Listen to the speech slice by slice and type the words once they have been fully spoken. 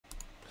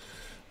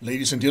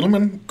Ladies and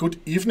gentlemen, good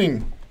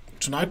evening.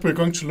 Tonight we're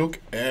going to look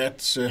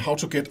at how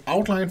to get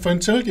outline for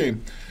Intellij.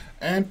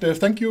 And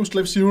thank you,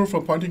 Slave0,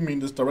 for pointing me in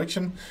this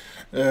direction.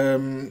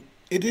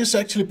 It is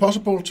actually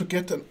possible to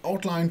get an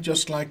outline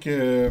just like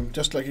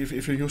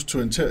if you're used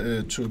to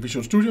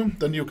Visual Studio.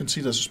 Then you can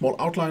see there's a small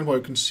outline where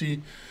you can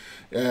see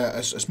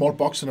a small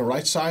box on the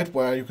right side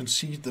where you can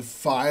see the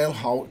file,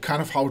 how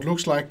it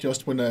looks like,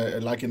 just when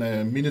like in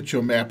a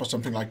miniature map or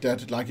something like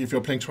that. Like if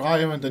you're playing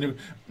Trio and then you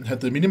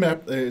have the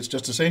minimap, it's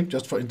just the same,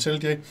 just for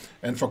Intellij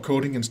and for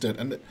coding instead.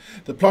 And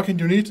the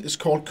plugin you need is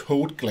called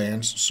Code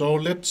Glance. So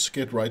let's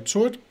get right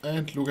to it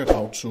and look at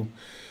how to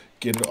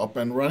get it up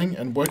and running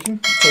and working.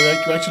 So you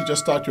actually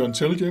just start your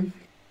Intellij.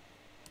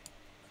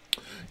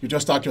 You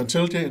just start your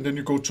Intellij and then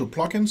you go to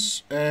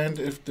plugins, and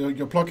if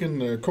your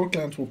plugin Code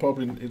Glance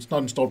it's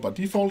not installed by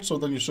default, so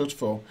then you search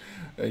for,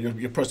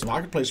 you press the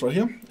marketplace right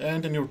here,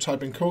 and then you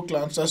type in Code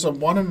Glance. There's a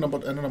one and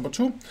a number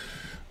two.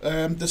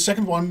 The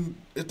second one,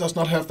 it does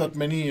not have that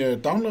many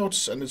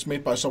downloads, and it's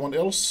made by someone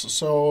else.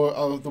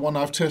 So the one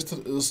I've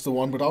tested is the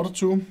one without a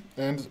 2,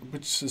 and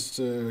which is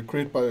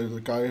created by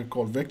the guy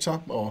called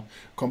Vector or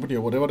company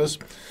or whatever it is.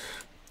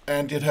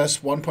 And it has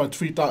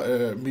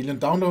 1.3 million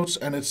downloads,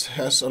 and it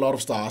has a lot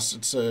of stars.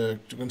 It's you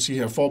can see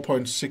here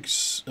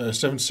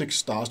 4.76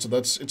 stars. So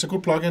it's a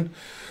good plugin.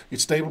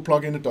 It's stable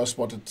plugin. It does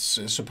what it's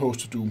supposed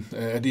to do.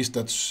 At least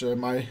that's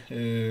my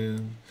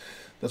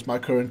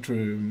current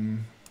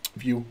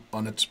view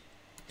on it.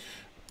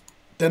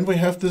 Then we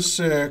have this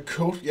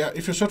code. Yeah,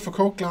 if you search for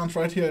Code Glance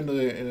right here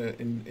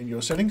in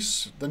your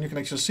settings, then you can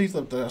actually see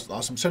that there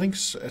are some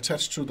settings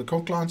attached to the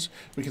Code Glance.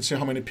 We can see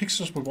how many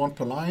pixels we want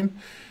per line.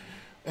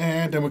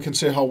 And then we can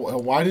say how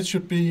wide it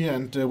should be,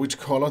 and which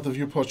color the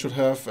viewport should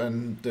have,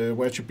 and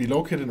where it should be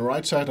located, on the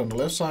right side, on the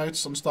left side,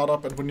 on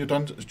startup. And when you're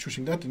done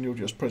choosing that, then you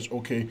just press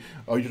OK.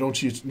 Or you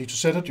don't need to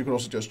set it. You can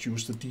also just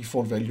use the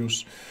default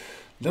values.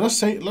 Let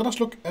us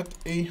look at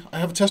I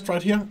have a test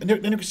right here, and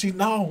then you can see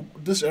now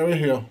this area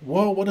here.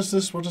 Whoa, what is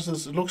this? What is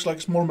this? It looks like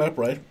a small map,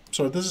 right?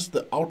 So this is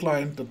the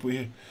outline that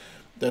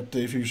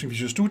if you're using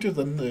Visual Studio,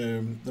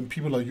 then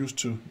people are used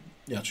to.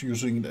 Yeah, to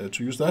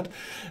use that.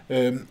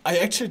 I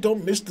actually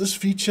don't miss this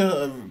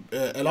feature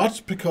a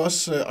lot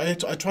because I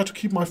try to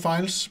keep my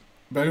files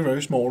very,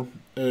 very small.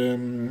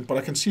 But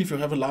I can see if you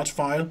have a large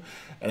file,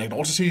 and I can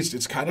also see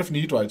it's kind of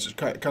neat, right? It's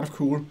kind of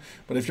cool.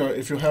 But if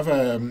you have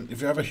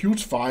a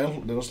huge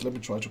file, let me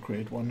try to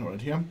create one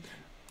right here.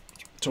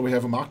 So we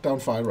have a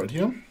markdown file right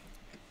here.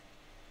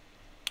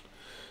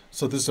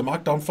 So this is a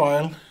markdown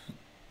file,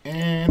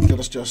 and let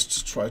us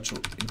just try to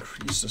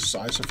increase the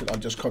size of it. I'll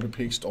just copy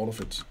paste all of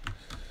it.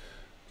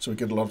 So we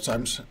get a lot of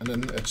times, and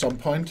then at some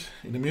point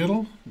in the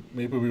middle,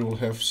 maybe we will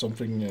have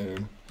something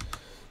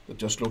that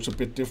just looks a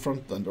bit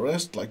different than the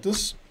rest, like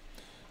this.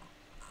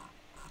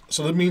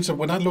 So that means that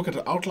when I look at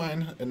the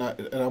outline and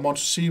I want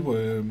to see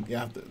where,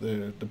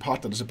 the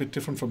part that is a bit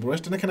different from the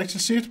rest, then I can actually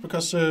see it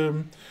because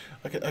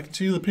I can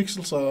see the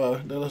pixels are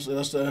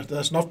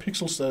there's enough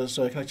pixels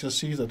so I can actually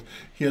see that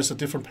here's a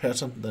different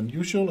pattern than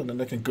usual, and then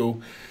I can go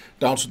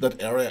down to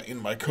that area in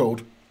my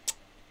code.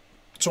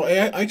 So I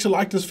actually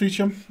like this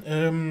feature.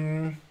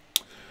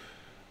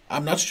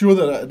 I'm not sure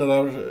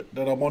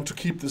that I want to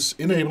keep this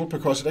enabled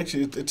because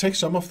it takes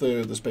some of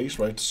the space,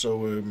 right?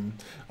 So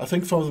I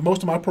think for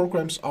most of my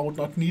programs I would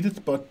not need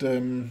it, but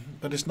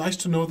it's nice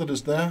to know that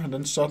it's there. And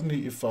then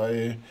suddenly, if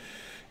I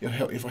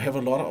have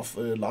a lot of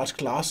large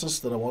classes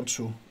that I want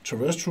to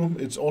traverse through,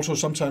 it's also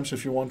sometimes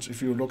if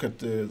you look at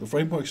the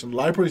frameworks and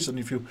libraries, and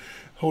if you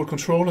hold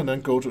control and then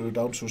go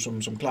down to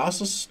some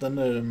classes,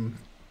 then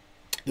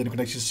you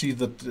can actually see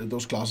that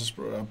those classes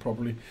are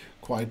probably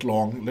quite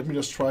long. Let me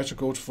just try to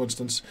go to, for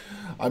instance,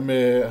 I'm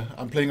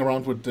playing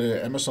around with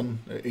the Amazon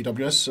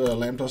AWS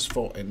lambdas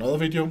for another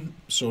video.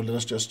 So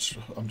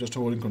I'm just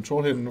holding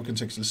control here, and you can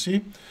actually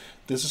see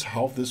this is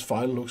how this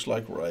file looks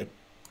like right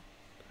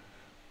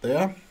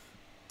there.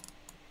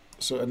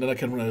 So and then I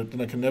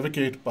can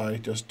navigate by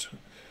just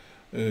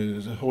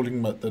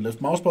holding the left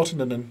mouse button,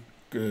 and then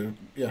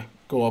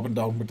go up and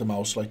down with the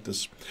mouse like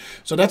this.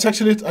 So that's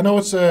actually it. I know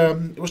it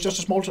was just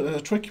a small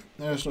trick,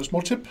 so a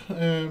small tip.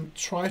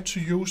 Try to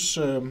use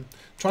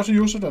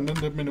it, and then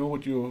let me know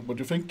what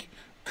you think.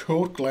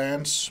 Code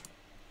Glance,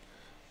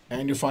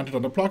 and you find it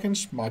on the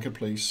plugins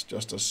marketplace,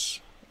 just as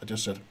I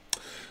just said.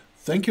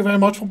 Thank you very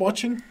much for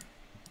watching.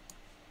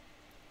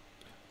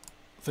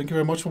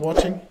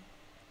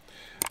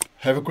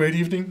 Have a great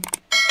evening,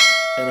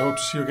 and I hope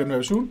to see you again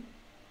very soon.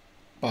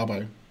 Bye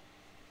bye.